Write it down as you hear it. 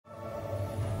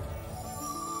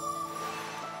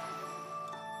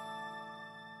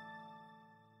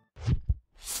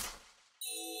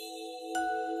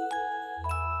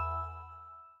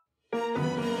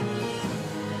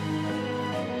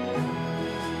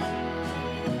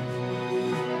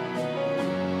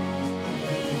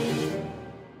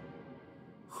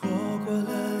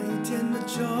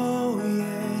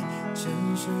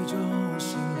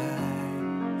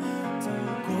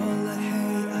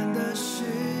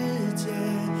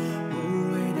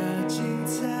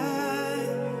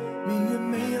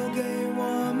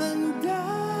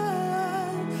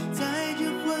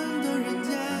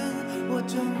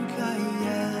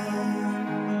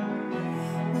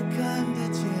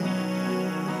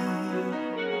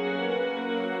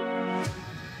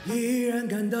依然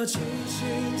感到庆幸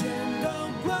见到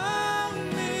光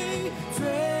明，最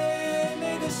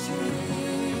美的心，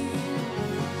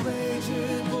未知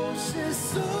不是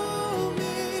宿命，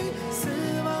死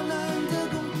亡难得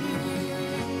公平，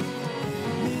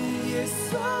你也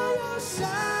所有伤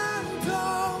痛，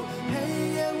黑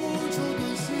夜无处遁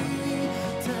形，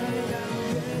太阳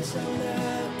跃上了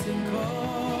天空，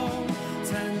惨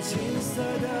青色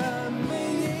的背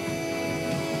影，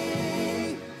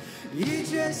已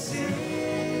觉醒。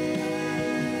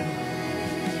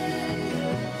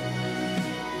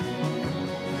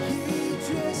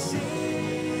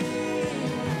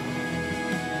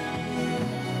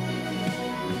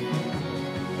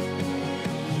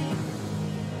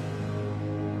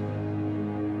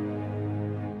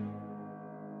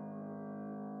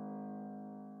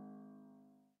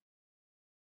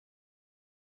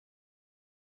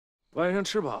晚上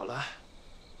吃饱了，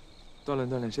锻炼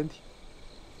锻炼身体。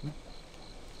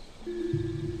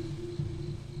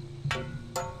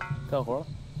干活了。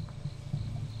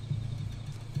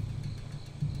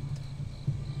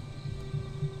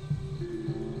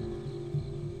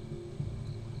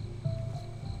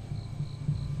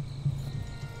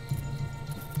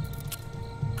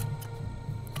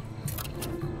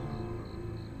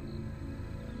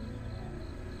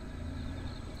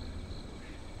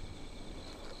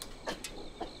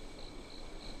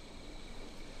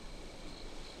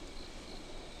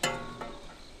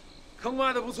坑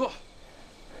挖的不错。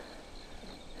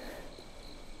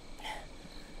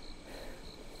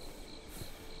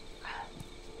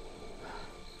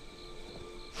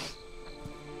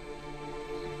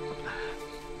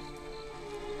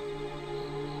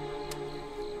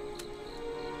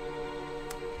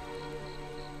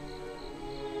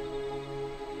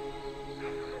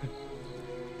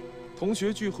同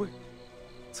学聚会，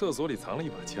厕所里藏了一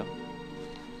把枪，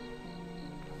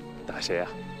打谁呀？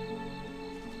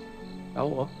打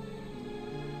我，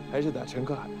还是打陈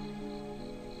克海？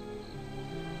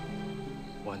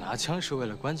我拿枪是为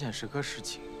了关键时刻示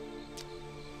警。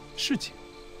示警？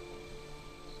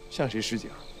向谁示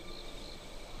警？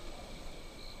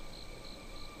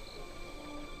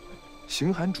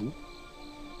邢寒竹。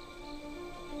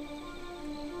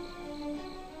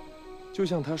就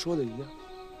像他说的一样，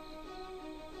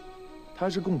他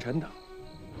是共产党，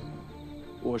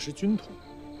我是军统，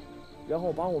然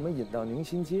后把我们引到宁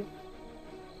新街，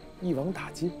一网打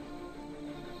尽。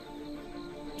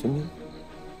陈明，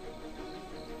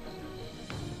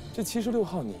这76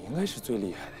号你应该是最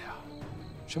厉害的呀，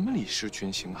什么李士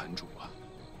群、邢寒竹啊，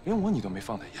连我你都没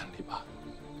放在眼里吧？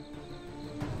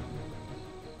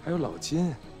还有老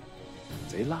金、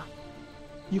贼拉，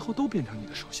以后都变成你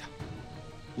的手下，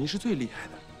你是最厉害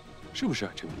的，是不是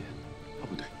啊，陈斌？啊，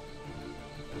不对。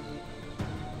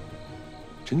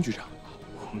陈局长，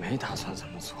我没打算这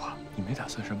么做。你没打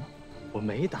算什么？我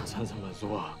没打算这么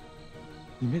做。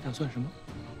你没打算什么？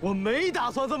我没打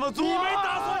算这么做。你没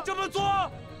打算这么做。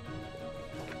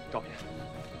照片。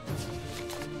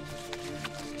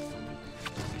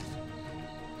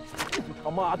你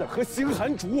他妈的和邢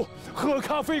寒竹喝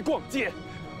咖啡逛街，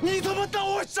你他妈当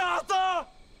我傻子？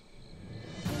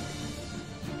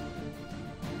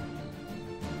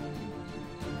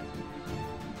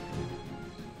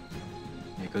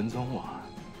跟踪我，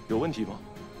有问题吗？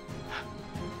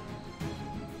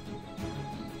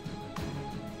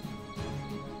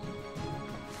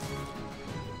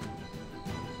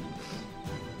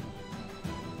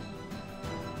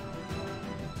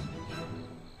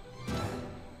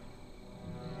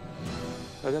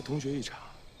大家同学一场，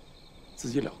自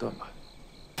己了断吧。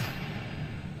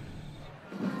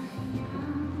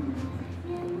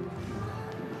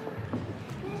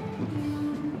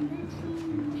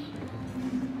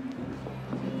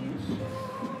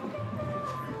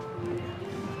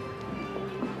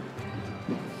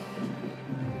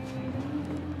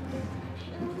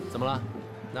怎么了？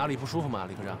哪里不舒服吗，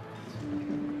李科长？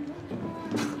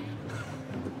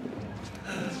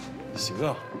行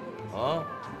啊，啊，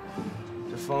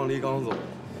这方黎刚走，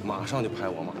马上就拍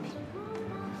我马屁。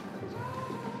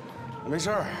没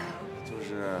事儿，就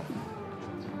是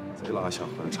贼拉想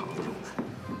喝茶的粥。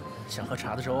想喝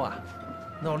茶的粥啊？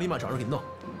那我立马找人给你弄，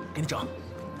给你整。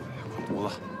滚犊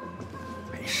子！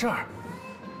没事儿。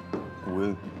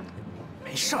滚！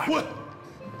没事儿。滚！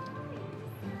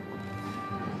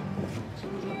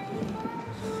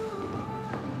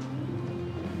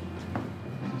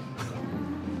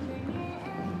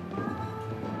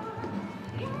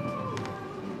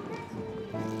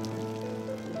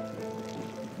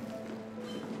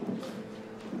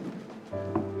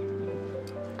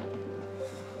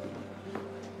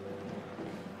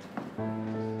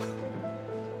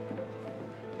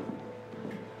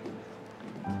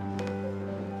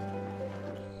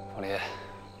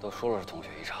说了是同学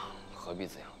一场，何必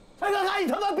这样？陈可海，你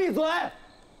他妈闭嘴！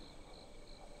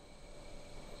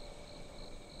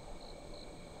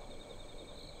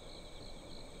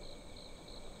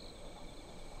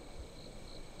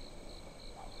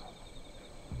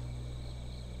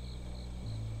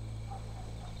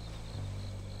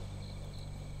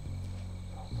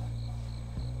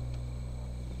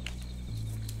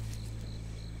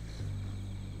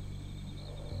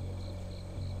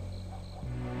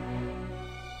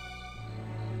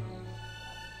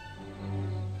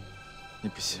你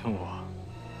不信我？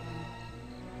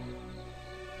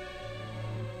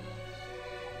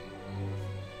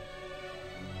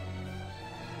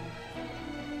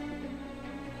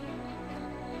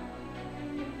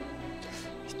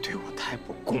你对我太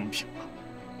不公平了，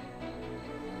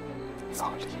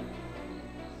方黎。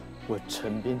我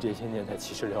陈斌这些年在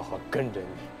七十6号跟着你，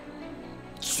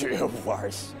绝无儿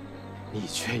戏，你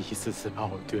却一次次把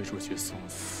我推出去送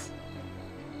死。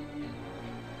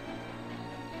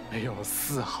 没有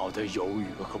丝毫的犹豫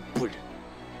和不忍。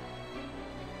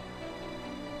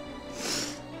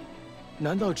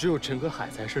难道只有陈可海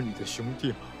才是你的兄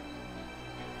弟吗？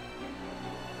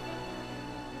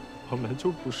我们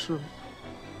就不是吗？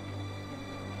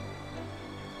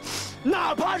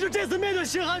哪怕是这次面对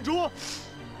新汗竹，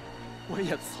我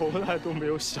也从来都没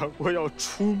有想过要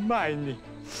出卖你。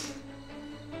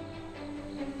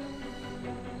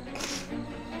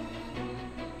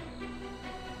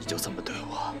 你就这么对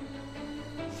我？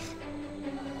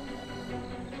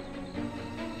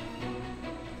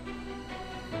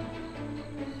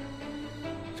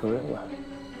承认了。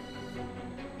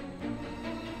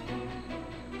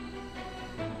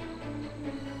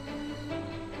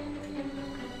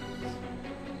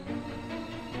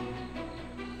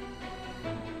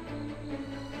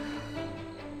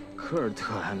科尔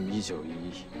特 M191，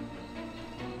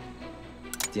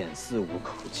点45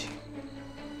口径。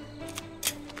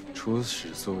 初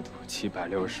始速度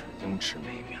760英尺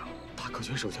每秒。大口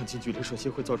径手枪近距离射击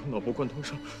会造成脑部贯通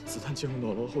伤，子弹进入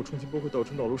脑颅后冲击波会导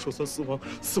致脑颅受损死亡，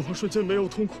死亡瞬间没有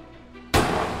痛苦，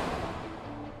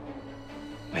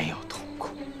没有痛苦。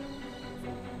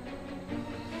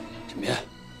陈斌，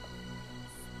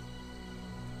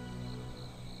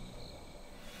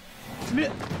陈斌，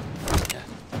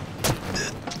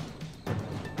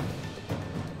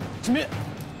陈斌，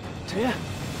陈斌。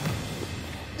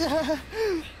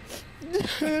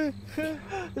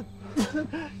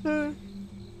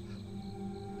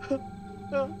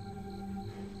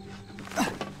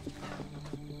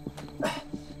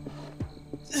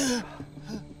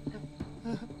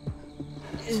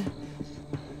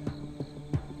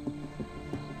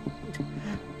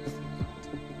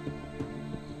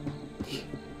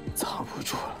 你藏不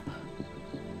住了，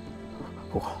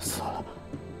我死了，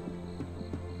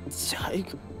下一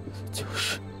个就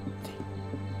是你。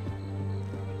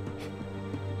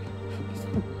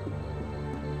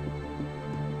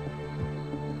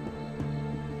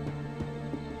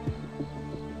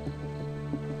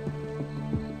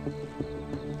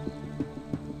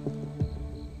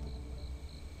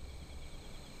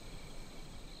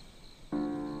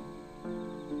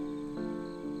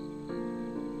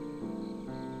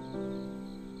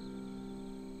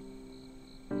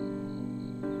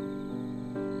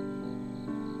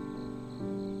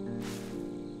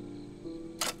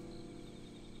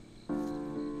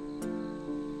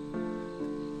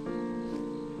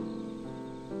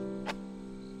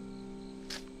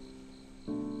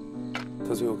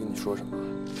 他最后跟你说什么？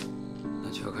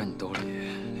那就要看你兜里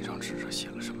那张纸上写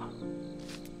了什么。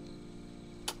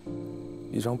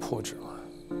一张破纸嘛，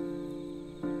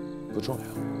不重要，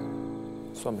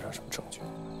算不上什么证据。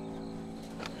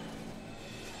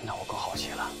那我更好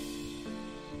奇了。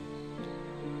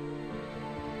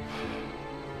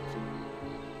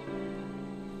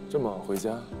这么晚回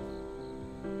家，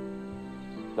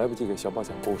来不及给小宝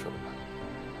讲故事了吧？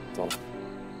走了。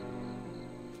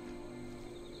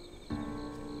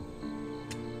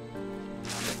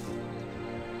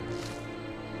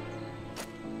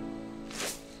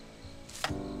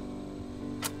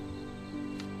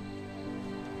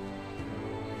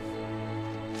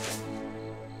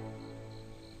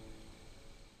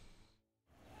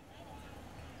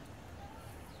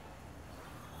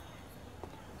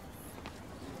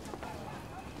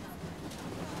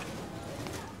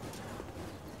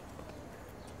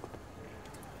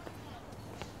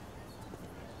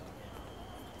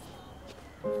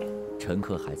 陈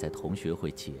克海在同学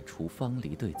会解除方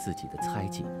黎对自己的猜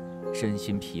忌，身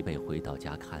心疲惫回到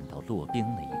家，看到骆冰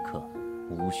那一刻，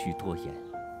无需多言，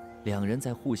两人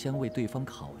在互相为对方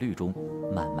考虑中，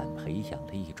慢慢培养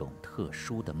了一种特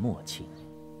殊的默契。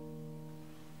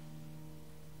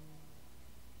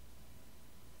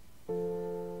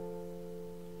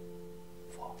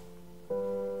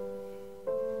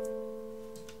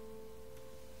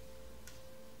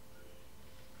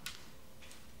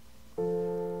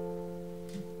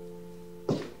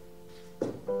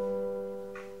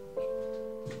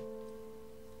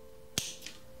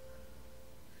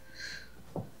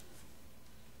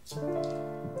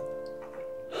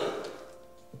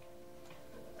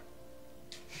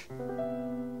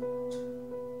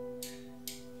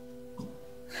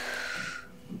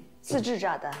自制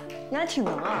炸弹，你还挺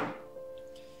能啊！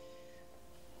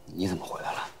你怎么回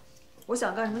来了？我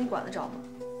想干什么，你管得着吗？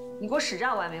你给我使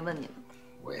诈，我还没问你呢。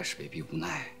我也是被逼无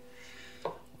奈，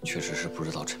我确实是不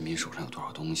知道陈斌手上有多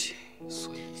少东西，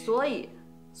所以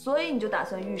你就打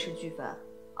算玉石俱焚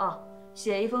啊？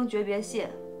写一封诀别信，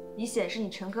以显示你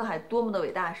陈克海多么的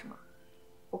伟大是吗？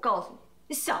我告诉你，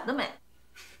你想得美！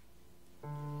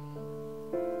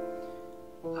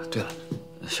对了，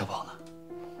小宝呢？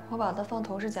我把他放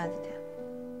头是加几天。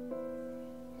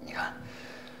你看，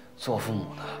做父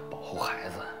母的保护孩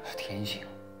子是天性，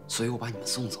所以我把你们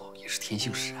送走也是天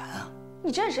性使然啊。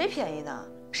你占谁便宜呢？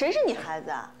谁是你孩子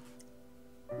啊？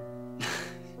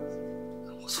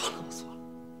我错了。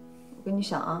我跟你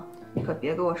讲啊，你可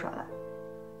别给我耍赖。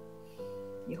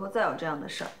以后再有这样的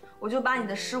事儿，我就把你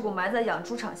的尸骨埋在养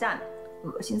猪场下面，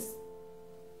恶心死！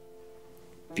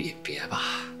别吧。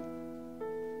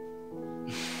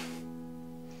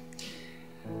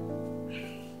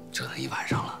折腾一晚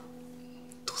上了，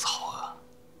肚子好饿，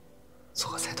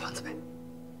做个菜团子呗。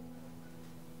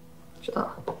知道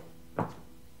了。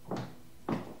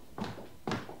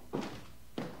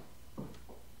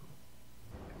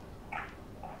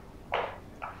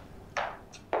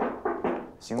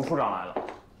邢处长来了，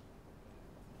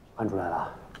看出来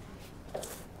了，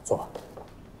坐吧。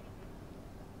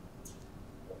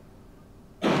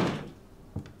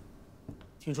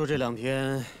听说这2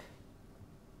天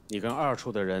你跟2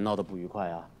处的人闹得不愉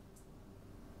快啊？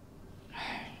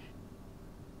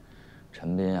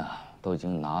陈斌啊，都已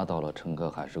经拿到了陈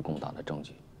克海是共党的证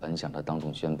据，本想着当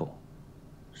众宣布，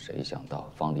谁想到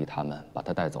方黎他们把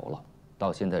他带走了，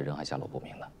到现在人还下落不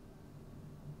明呢。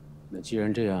那既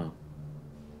然这样，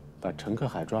把陈克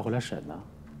海抓回来审呢？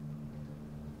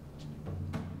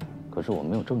可是我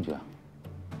没有证据啊。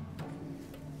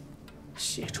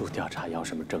协助调查要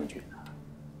什么证据呢？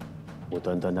无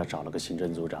端端的找了个刑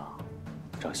侦组长，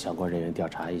让相关人员调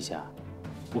查一下，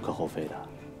无可厚非的。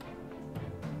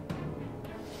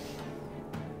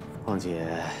况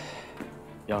且，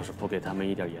要是不给他们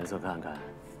一点颜色看看，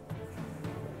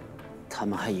他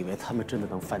们还以为他们真的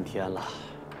能翻天了。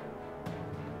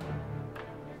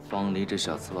方黎这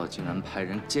小刺佬竟然派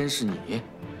人监视你！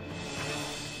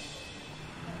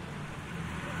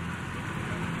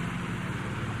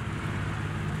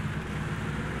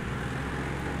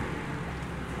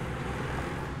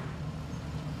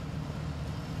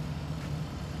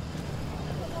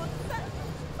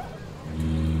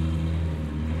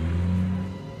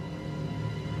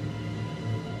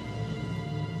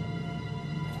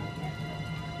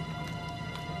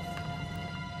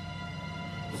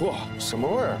嚯，什么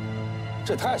味儿？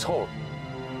这太臭了！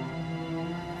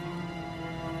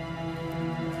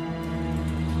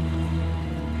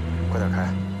快点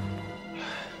开！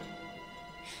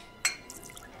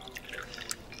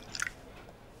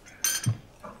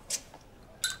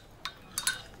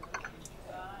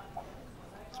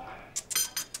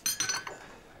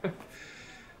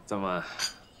怎么，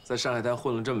在上海滩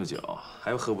混了这么久，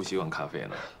还喝不习惯咖啡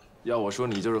呢？要我说，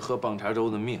你就是喝棒碴粥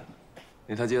的命。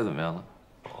那条街怎么样了？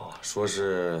 说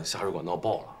是下水管道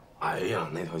爆了，哎呀，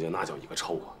那条街那叫一个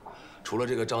臭啊！除了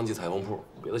这个张记裁缝铺，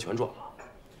别的全转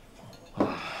了。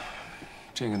啊，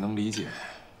这个能理解。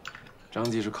张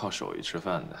记是靠手艺吃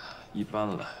饭的，一搬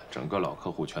了，整个老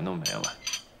客户全都没了。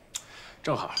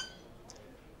正好，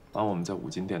把我们在五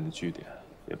金店的据点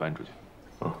也搬出去。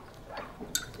啊。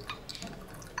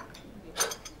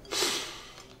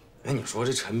哎，你说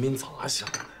这陈斌咋想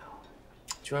的呀？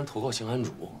居然投靠邢安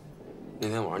竹。 那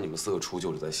天晚上你们4个出去，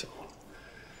我就在想，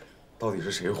到底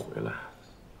是谁回来？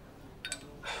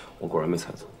我果然没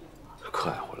猜错，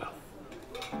可爱回来了。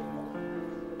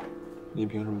你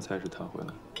凭什么猜是他回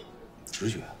来？直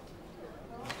觉。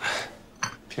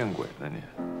骗鬼呢你！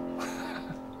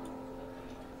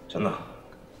真的，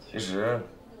其实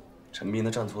陈斌他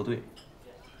站错队，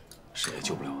谁也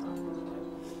救不了他。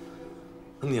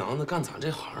他娘的干咱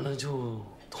这行的就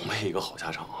都没一个好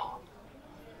下场啊！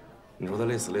 你说他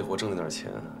累死累活挣那点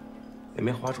钱，也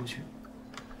没花出去。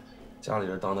家里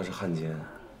人当的是汉奸，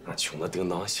那穷的叮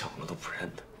当响的都不认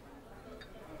得。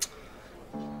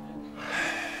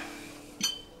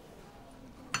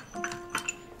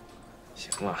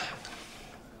行了，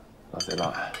老贼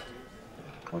浪，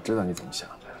我知道你怎么想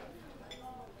的。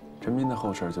陈斌的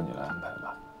后事就你来安排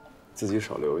吧，自己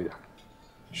少留一点，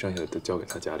剩下的都交给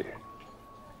他家里人。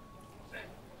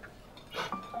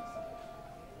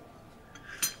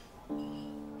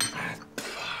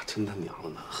 真他娘的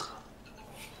难喝，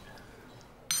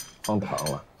放糖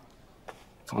了，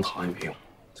放糖也没用。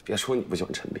别说你不喜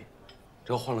欢陈斌，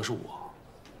这要换了是我，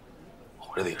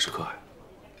回来的也是克海。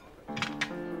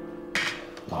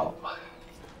拉倒吧。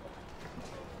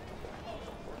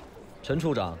陈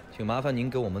处长，请麻烦您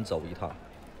跟我们走一趟，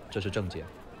这是证件，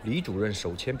李主任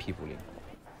手签批复令。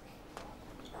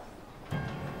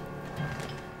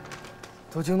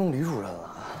都惊动李主任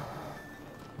了，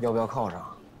要不要铐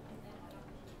上？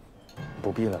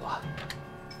不必了吧。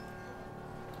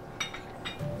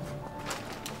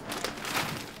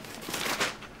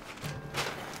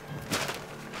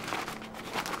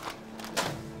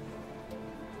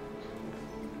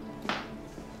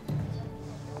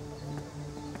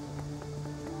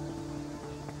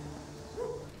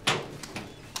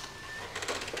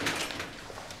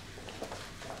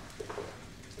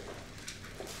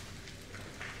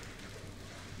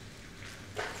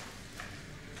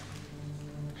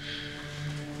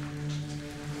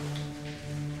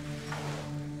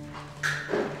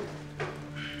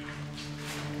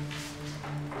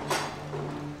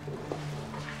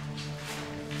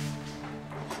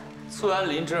 醋安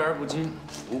临之而不惊，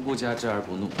无故加之而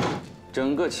不怒。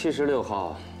整个76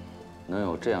号，能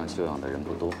有这样修养的人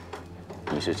不多，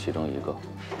你是其中一个。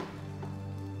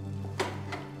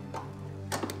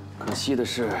可惜的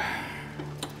是，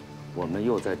我们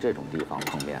又在这种地方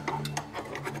碰面了，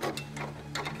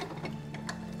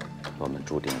我们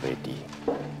注定为敌。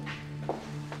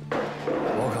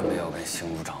我可没有跟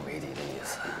邢处长为敌的意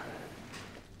思，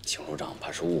邢处长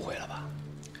怕是误会了吧？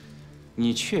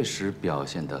 你确实表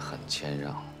现得很谦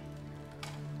让，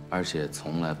而且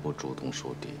从来不主动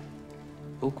树敌。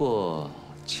不过，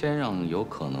谦让有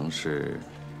可能是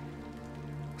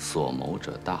所谋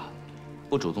者大，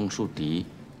不主动树敌，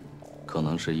可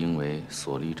能是因为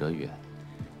所离者远。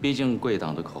毕竟贵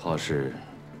党的口号是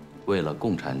“为了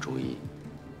共产主义，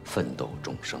奋斗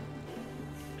终生”。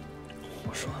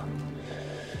我说，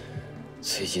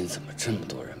最近怎么这么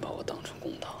多人把我当成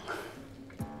共党呢？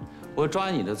 我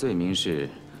抓你的罪名是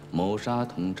谋杀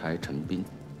同柴陈斌。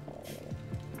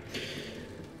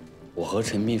我和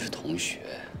陈斌是同学，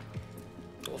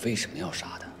我为什么要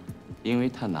杀他？因为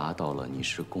他拿到了你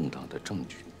是共党的证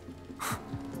据。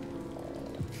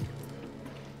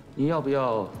你要不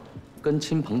要跟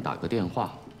亲朋打个电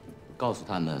话，告诉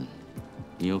他们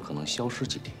你有可能消失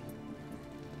几天？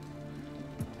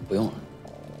不用了。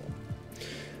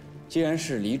既然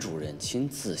是李主任亲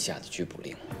自下的拘捕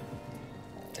令。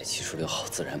 在76号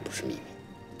自然不是秘密，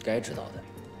该知道的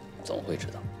总会知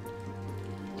道。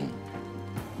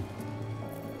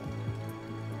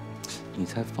你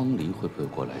猜方黎会不会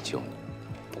过来救你？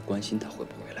不关心他会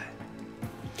不会来，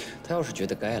他要是觉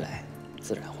得该来，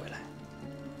自然会来。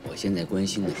我现在关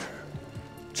心的是，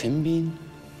陈斌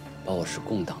把我是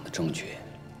共党的证据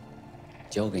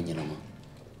交给你了吗？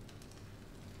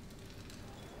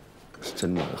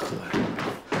真难喝呀！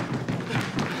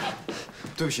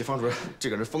 对不起，方主任，这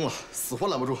个人疯了，死活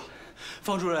拦不住。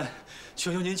方主任，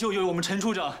求求您救救我们陈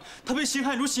处长，他被邢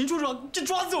汉竹邢处长给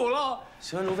抓走了。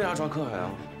邢汉竹为啥抓克海啊？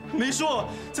没说，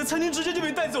在餐厅直接就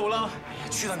被带走了。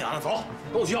去他娘的，走，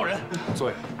跟我去要人。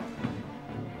坐下，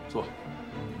坐。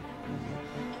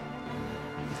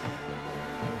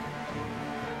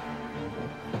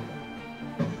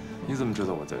你怎么知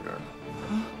道我在这儿呢？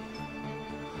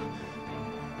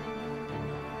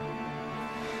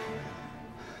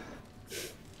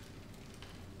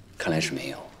 看来是没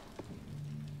有，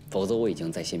否则我已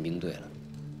经在宪兵队了。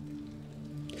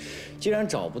既然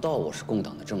找不到我是共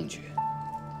党的证据，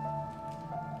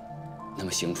那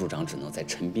么邢处长只能在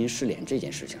陈斌失联这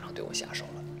件事情上对我下手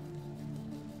了。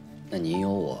那您有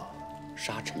我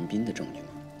杀陈斌的证据吗？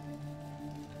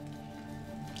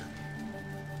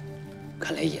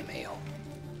看来也没有。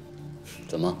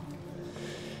怎么，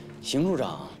邢处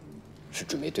长是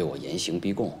准备对我严刑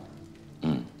逼供？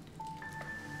嗯。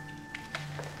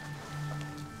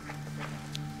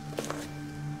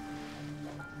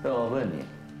 让我问你，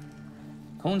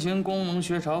同情工农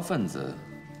学潮分子，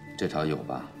这条有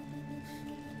吧？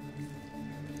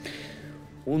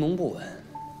无农不稳，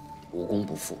无工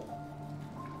不富。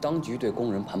当局对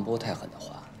工人盘剥太狠的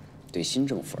话，对新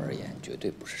政府而言绝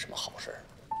对不是什么好事儿。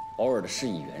偶尔的施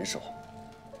以援手，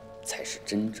才是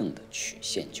真正的曲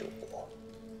线救国。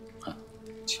哼，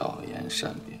巧言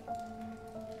善辩，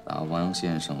把王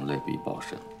先生类比报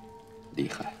神，厉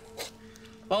害。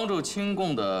 帮助亲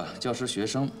共的教师学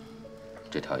生，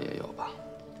这条也有吧？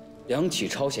梁启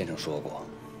超先生说过：“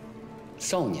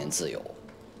少年自由，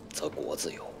则国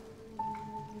自由；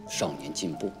少年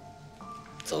进步，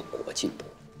则国进步。”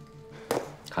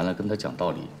看来跟他讲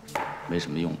道理没什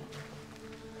么用。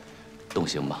动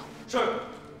刑吧。是。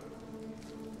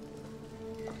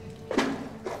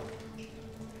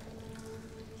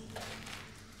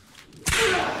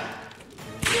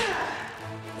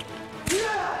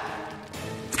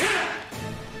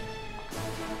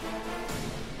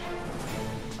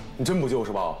你真不救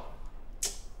是吧？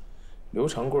刘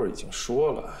长贵已经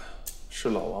说了，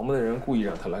是老王八的人故意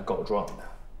让他来告状的。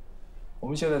我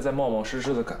们现在再冒冒失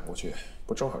失的赶过去，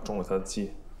不正好中了他的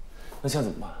计？那现在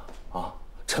怎么办啊？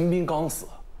陈斌刚死，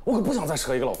我可不想再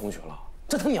折一个老同学了。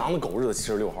这他娘的狗日的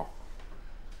76号！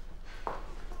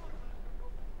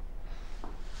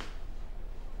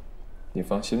你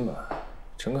放心吧，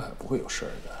陈克海不会有事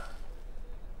儿的。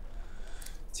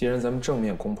既然咱们正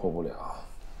面攻破不了，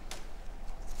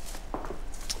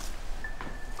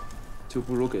就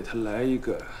不如给他来一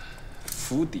个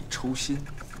釜底抽薪。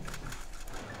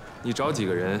你找几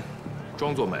个人，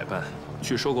装作买办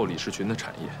去收购李士群的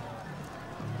产业，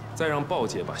再让鲍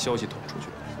姐把消息捅出去，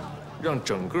让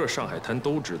整个上海滩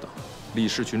都知道李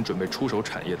士群准备出手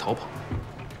产业逃跑，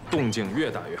动静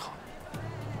越大越好。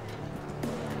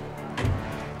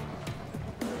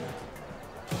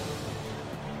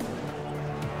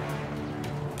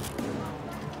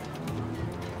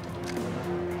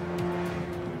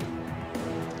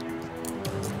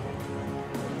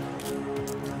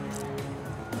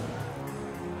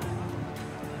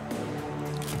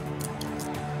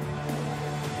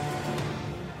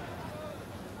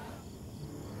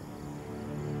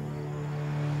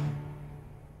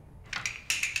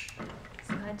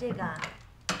这个啊，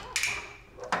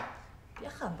别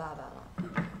喊爸爸了，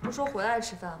不说回来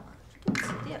吃饭吗？这都几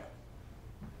点了？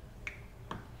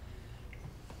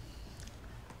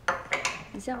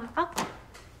你先玩啊。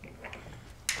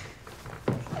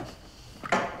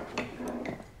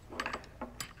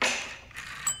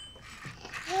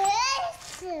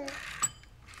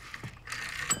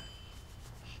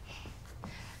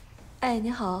哎，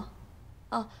你好，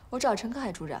哦，我找陈克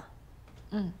海处长。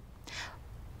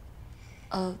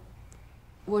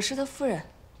我是他夫人。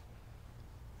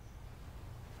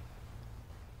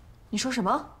你说什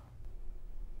么？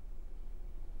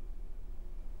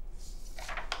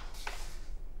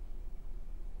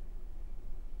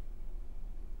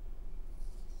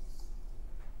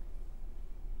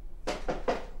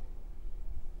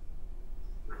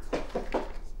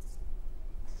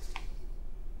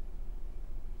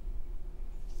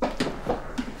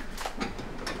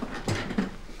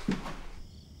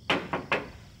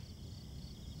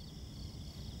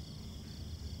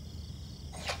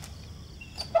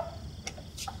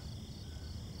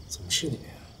是你，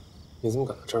你怎么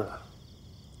赶到这儿来？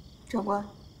长官，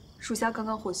属下刚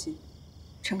刚获悉，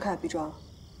陈克海被抓了。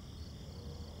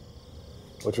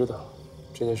我知道，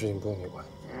这件事情不用你管。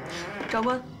长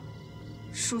官，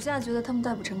属下觉得他们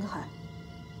逮捕陈克海，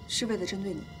是为了针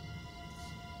对你。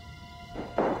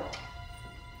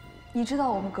你知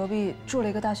道我们隔壁住了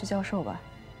一个大学教授吧？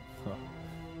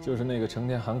就是那个成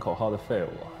天喊口号的废物，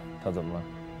他怎么了？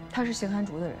他是邢寒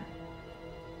竹的人。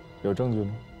有证据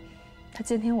吗？他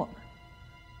监听我们。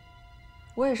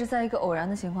我也是在一个偶然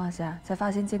的情况下才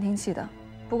发现监听器的，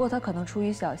不过他可能出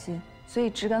于小心，所以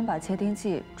只敢把窃听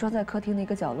器装在客厅的一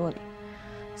个角落里，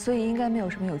所以应该没有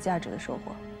什么有价值的收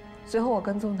获。随后我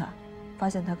跟踪他，发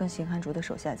现他跟邢寒竹的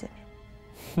手下见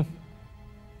面。哼，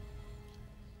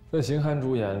在邢寒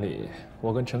竹眼里，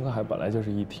我跟陈克海本来就是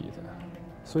一体的，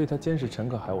所以他监视陈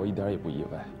克海，我一点也不意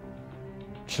外。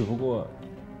只不过，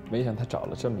没想他找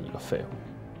了这么一个废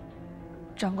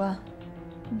物。长官，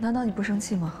难道你不生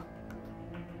气吗？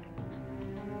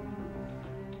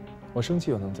我生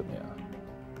气又能怎么样？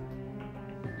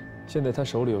现在他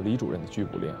手里有李主任的拘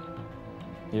捕令，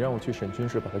你让我去审讯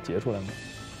室把他劫出来吗？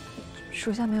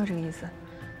属下没有这个意思，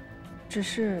只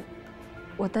是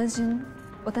我担心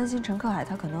陈克海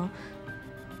他可能……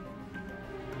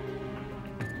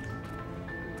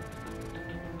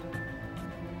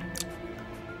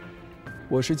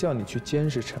我是叫你去监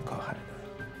视陈克海的，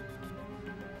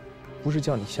不是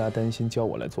叫你瞎担心，叫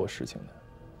我来做事情的。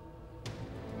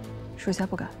属下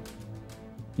不敢。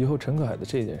以后陈克海的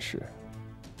这件事，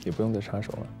也不用再插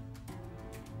手了。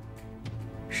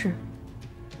是。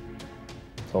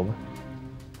走吧。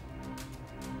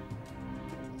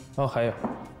哦，还有，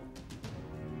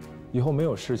以后没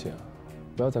有事情，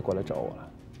不要再过来找我了。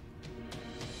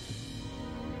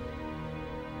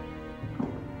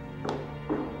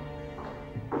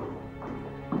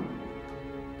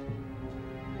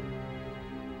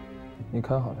你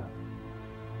看好他。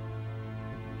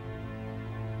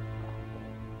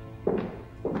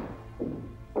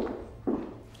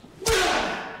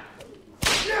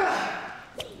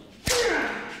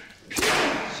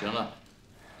行了，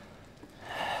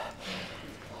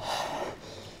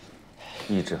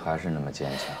意志还是那么坚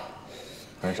强，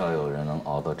很少有人能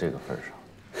熬到这个份上。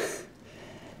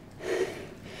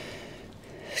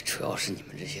主要是你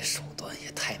们这些手段也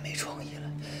太没创意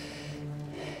了，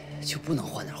就不能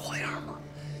换点花样吗？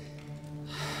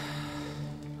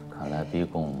看来逼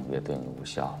供也对你无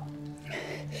效了。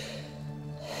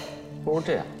不如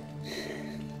这样，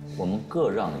我们各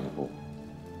让一步，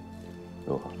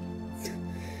如何？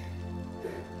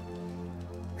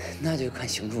那就看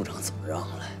邢处长怎么让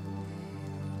了。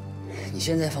你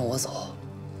现在放我走，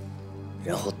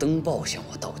然后登报向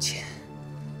我道歉，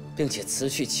并且辞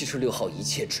去76号一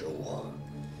切职务，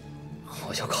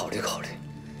我就考虑考虑，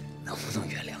能不能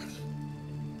原谅你。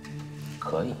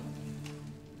可以，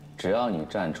只要你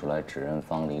站出来指认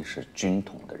方黎是军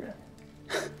统的人。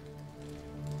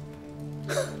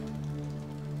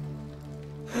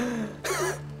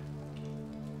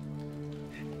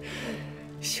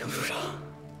邢处长，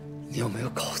你有没有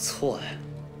搞错呀？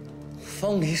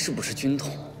方黎是不是军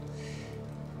统？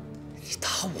你打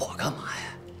我干嘛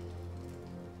呀？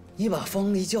你把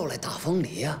方黎叫来打方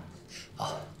黎呀？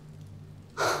啊，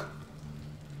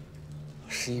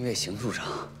是因为邢处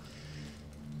长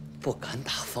不敢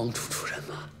打方处任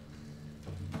吗？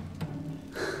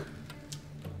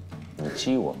你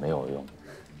激我没有用。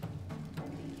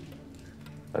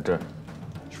小志，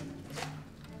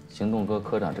行动科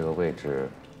科长这个位置，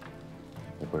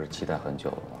你不是期待很久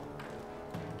了吗？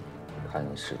看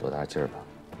你使多大劲儿吧。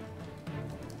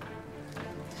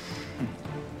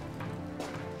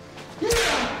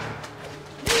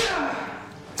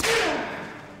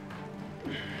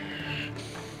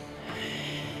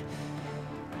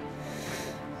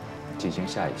进行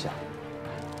下一项。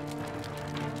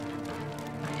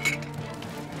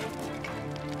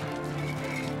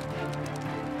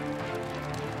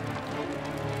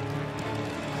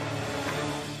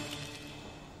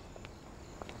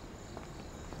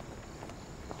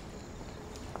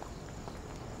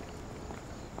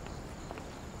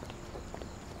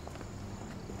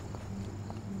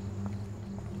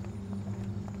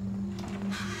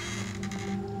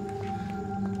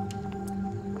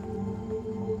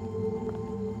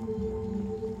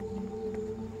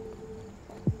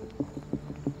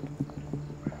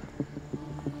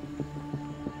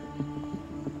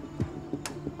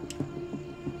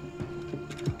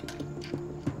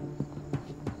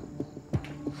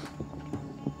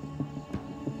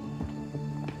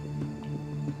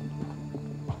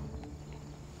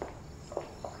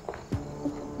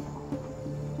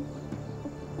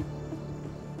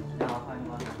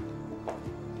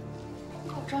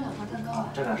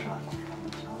这干啥？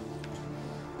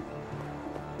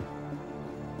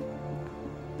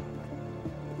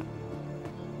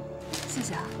谢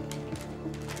谢啊。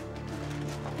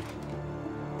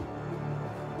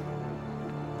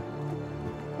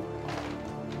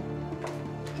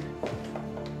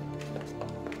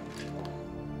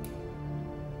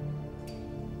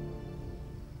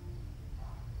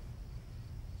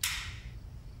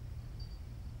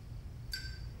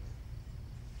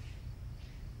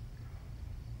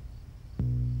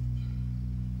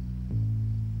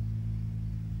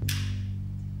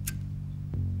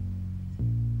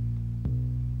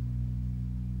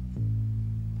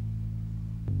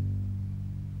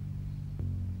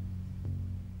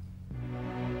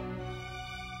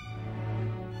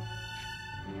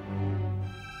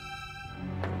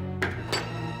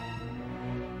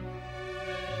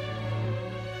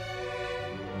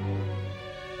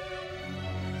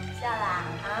笑啦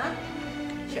啊？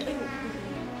是哎呦，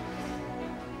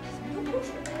怎么又泼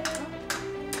水了？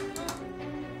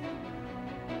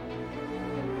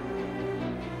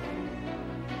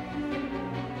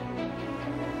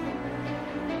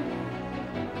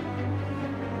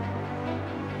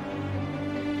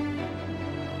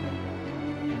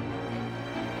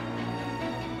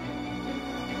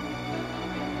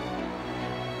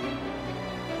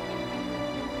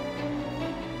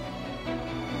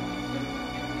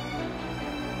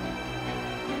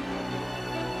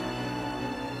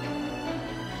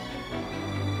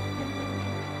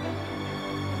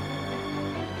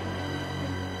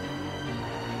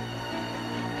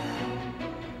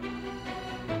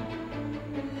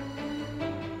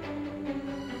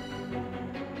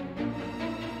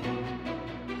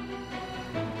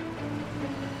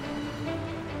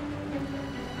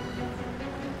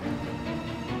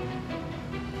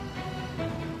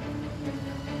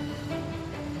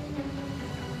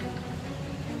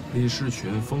李士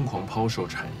群疯狂抛售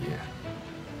产业，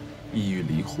意欲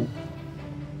离沪。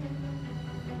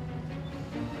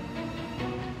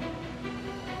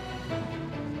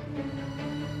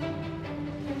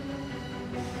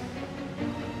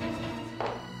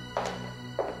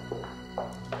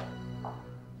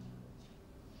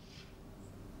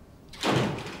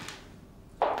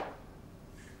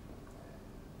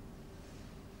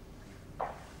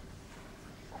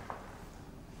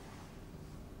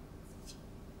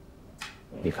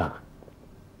你看，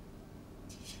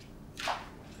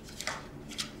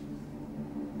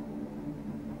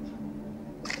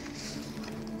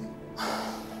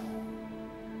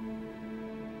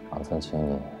天请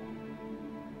你，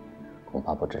恐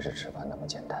怕不只是吃饭那么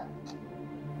简单。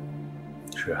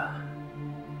是啊，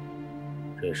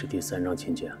这也是第3张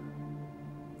请柬了。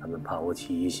咱们怕无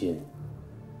期一信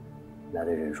来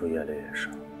的人数越来越少，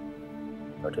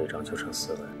到这张就剩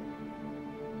4个人。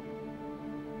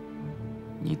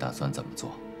你打算怎么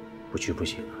做？不去不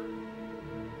行啊！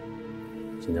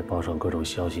现在报上各种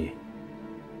消息，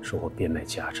说我变卖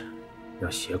家产，要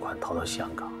携款逃到香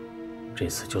港。这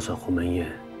次就算鸿门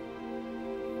宴，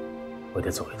我也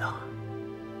得走一趟。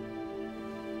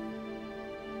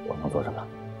我能做什么？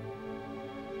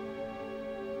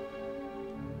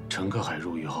陈克海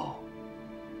入狱后，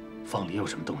方黎有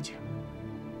什么动静？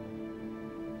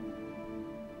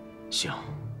行，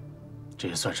这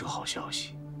也算是个好消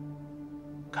息。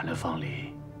看来方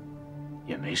黎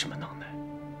也没什么能耐。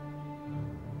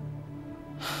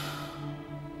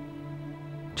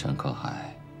陈克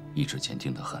海意志坚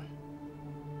定得很，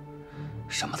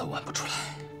什么都问不出来。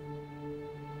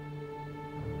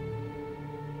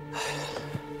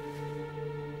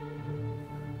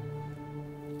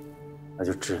那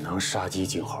就只能杀鸡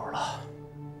儆猴了。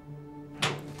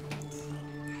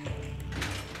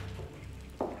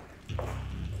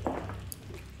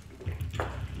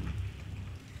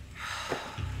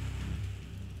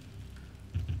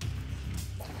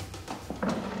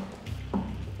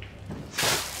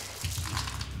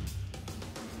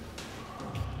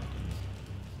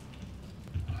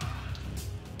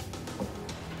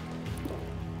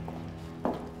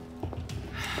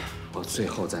我最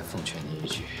后再奉劝你一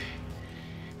句。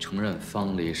承认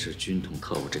方黎是军统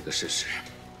特务这个事实，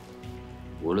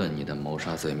无论你的谋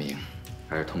杀罪名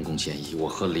还是通共嫌疑，我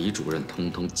和李主任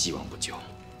通通既往不咎，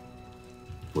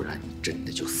不然你真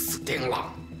的就死定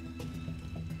了。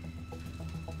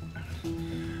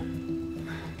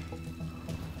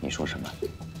你说什么？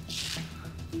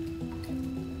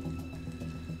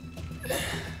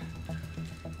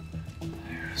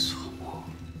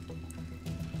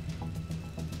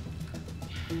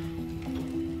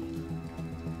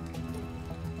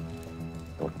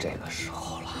这个时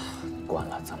候了，关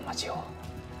了这么久，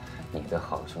你的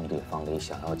好兄弟方黎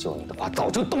想要救你的话，早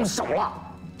就动手了。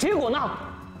结果呢？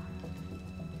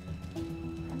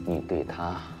你对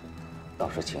他倒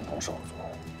是情同手足，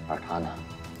而他呢，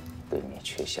对你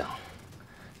却像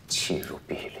弃如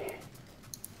敝履。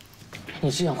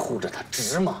你这样护着他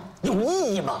值吗？有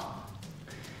意义吗？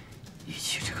义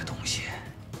气这个东西，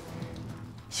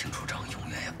邢处长永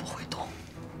远也不会懂。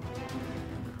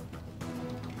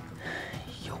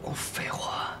有股废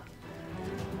话，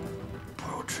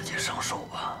不如直接上手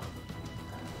吧。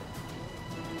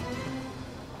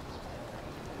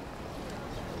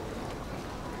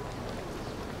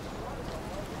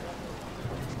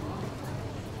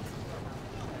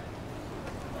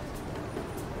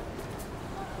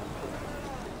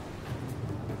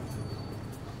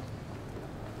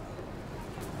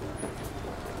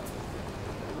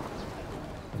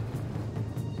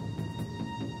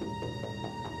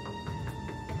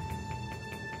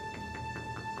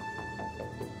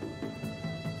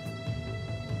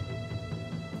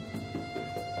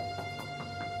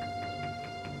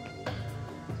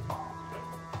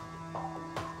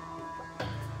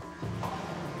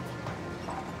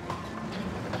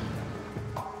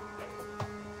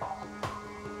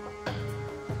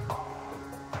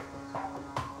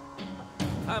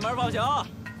开门放行。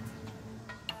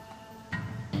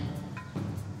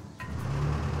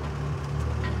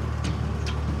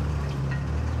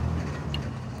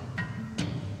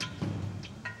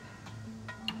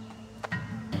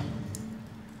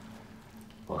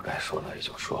我该说的也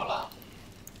就说了。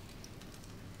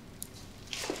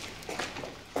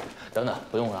等等，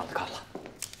不用让他看了。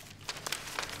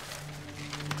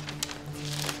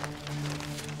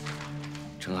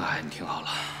陈海，你听好了。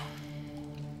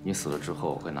你死了之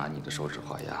后，我会拿你的手指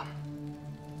画押，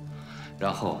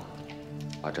然后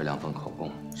把这2份口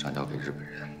供上交给日本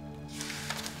人。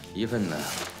一份呢，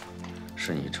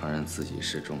是你承认自己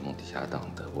是中共地下党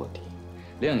的卧底；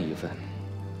另一份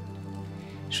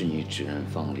是你指认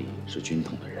方黎是军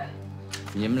统的人。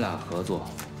你们俩合作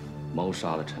谋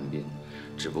杀了陈斌，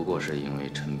只不过是因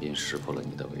为陈斌识破了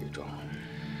你的伪装，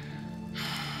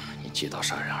你借刀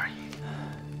杀人而已。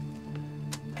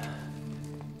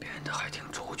还挺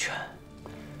周全。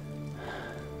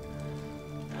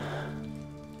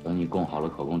等你供好了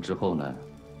口供之后呢，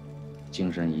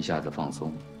精神一下子放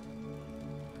松。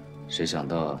谁想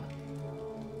到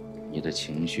你的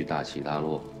情绪大起大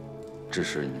落，致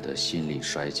使你的心力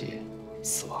衰竭，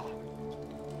死亡了。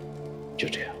就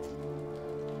这样，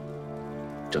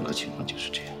整个情况就是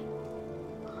这样。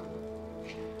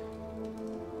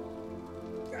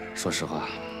说实话，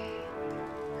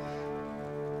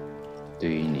对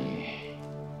于你，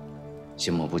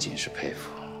心目不仅是佩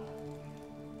服，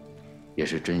也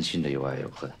是真心的有爱有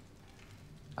恨。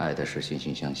爱的是惺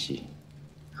惺相惜，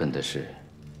恨的是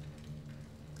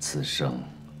此生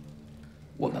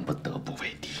我们不得不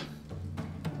为敌。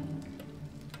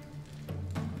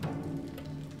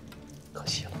可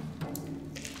惜了，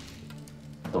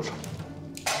动手。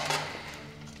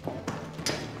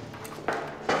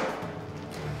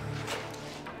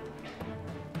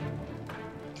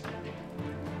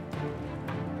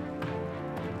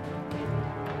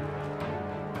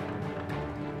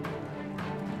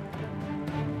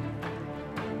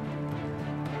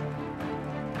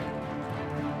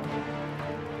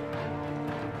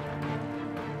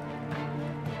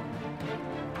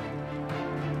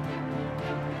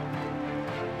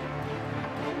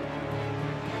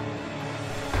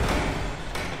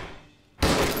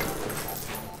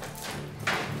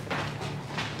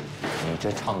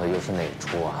 这唱的又是哪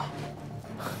出啊？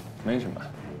没什么，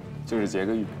就是劫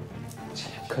个狱。劫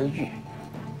个狱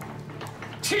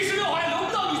？76还轮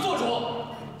不到你做主。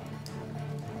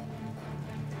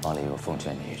方黎，我奉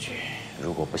劝你一句，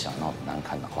如果不想闹得难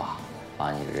看的话，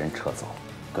把你的人撤走，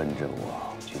跟着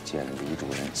我去见李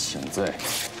主任请罪。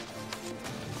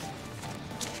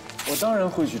我当然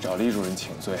会去找李主任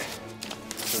请罪，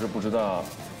就是不知道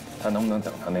他能不能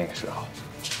等到那个时候。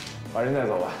把人带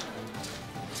走吧。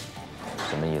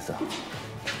 什么意思？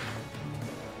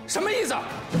什么意思？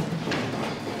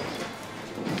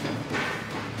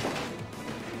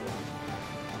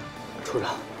处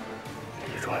长，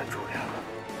李主任住院了。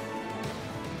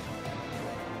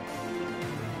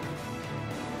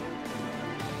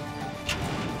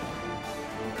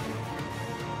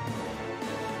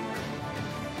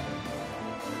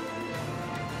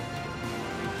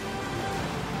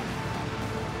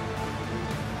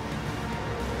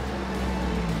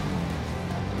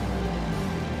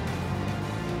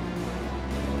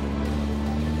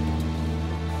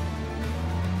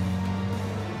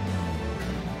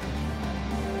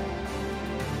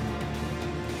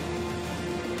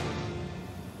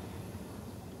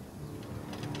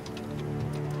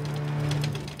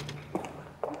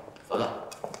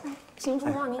邢处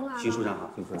长，您来了。邢处长好，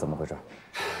怎么回事？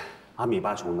阿米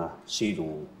巴虫呢是一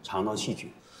种肠道细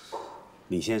菌，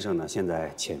李先生呢现在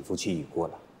潜伏期已过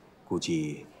了，估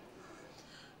计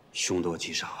凶多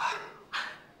吉少啊。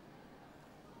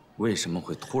为什么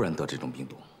会突然得这种病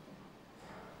毒？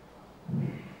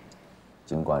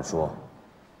尽管说。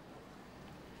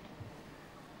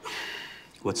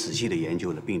我仔细地研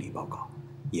究了病理报告，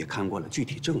也看过了具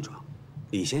体症状。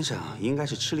 李先生应该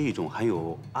是吃了一种含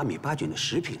有阿米巴菌的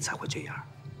食品才会这样。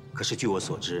可是据我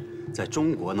所知，在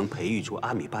中国能培育出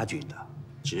阿米巴菌的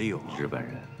只有日本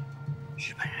人。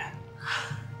日本人，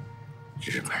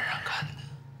日本人干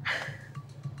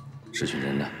的。是群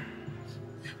人呢？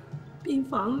病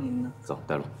房里呢。走，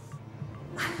带路。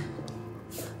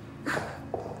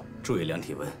注意量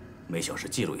体温，每小时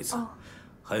记录一次。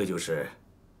还有就是，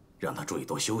让他注意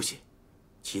多休息，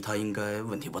其他应该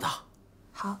问题不大。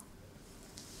好。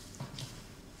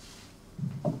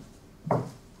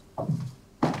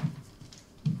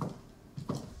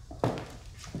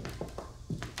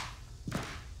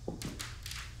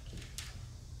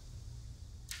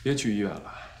 别去医院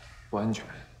了，不安全。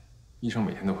医生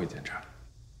每天都会检查。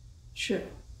是。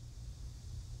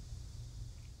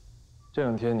这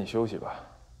2天你休息吧，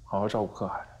好好照顾克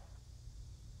海。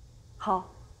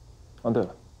好。哦，对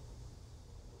了，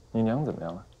你娘怎么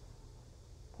样了？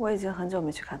我已经很久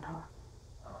没去看她了。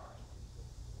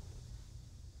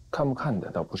看不看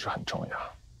的倒不是很重要，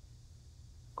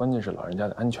关键是老人家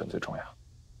的安全最重要，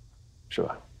是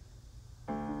吧？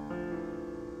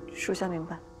属下明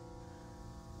白。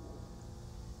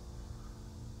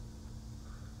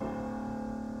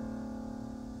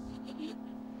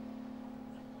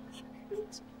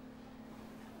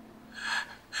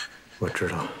 我知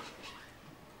道，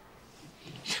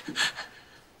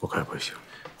我快不行。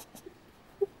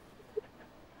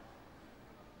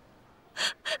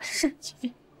世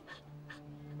杰，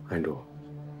安住，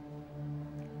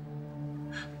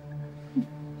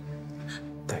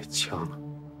带枪了。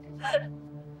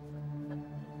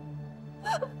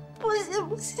不行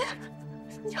不行，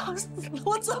你要死了，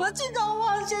我怎么去找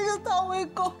王先生讨回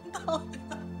公道呀？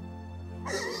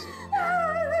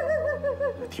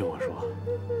听我说。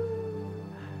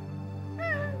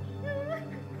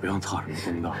 不用讨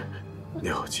什么公道，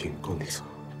料尽公责，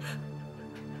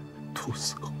兔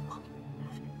死狗亡。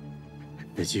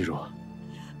你记住，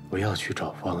不要去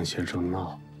找方先生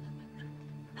闹，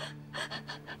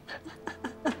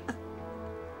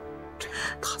这样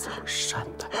他才会善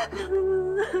待。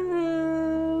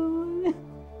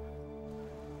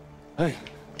哎，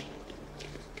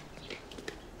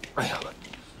哎呀，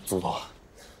祖宗，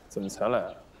怎么才来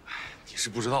啊？你是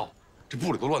不知道，这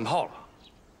部里都乱套了。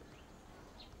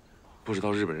不知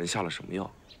道日本人下了什么药，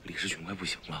李世群快不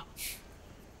行了。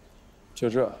就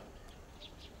这？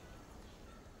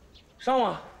上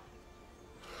吗？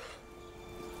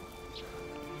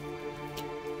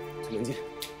从门进。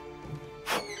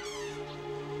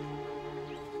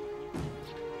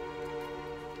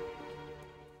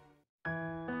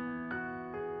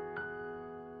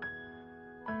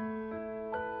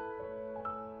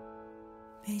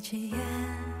 闭起眼，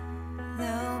留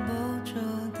不住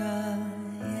的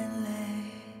眼泪，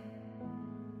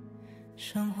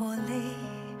生活里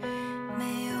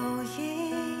没有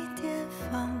一点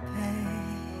防备，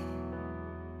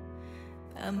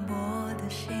斑驳的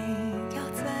心要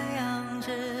怎样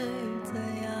治愈，怎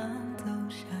样走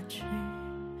下去，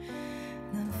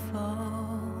能否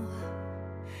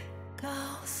告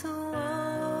诉我，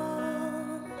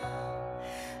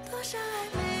多少爱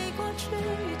没过去，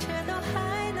一切都还。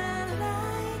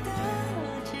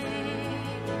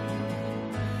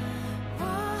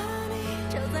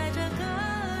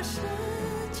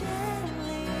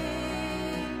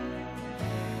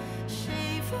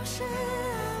 是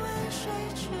问谁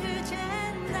去见？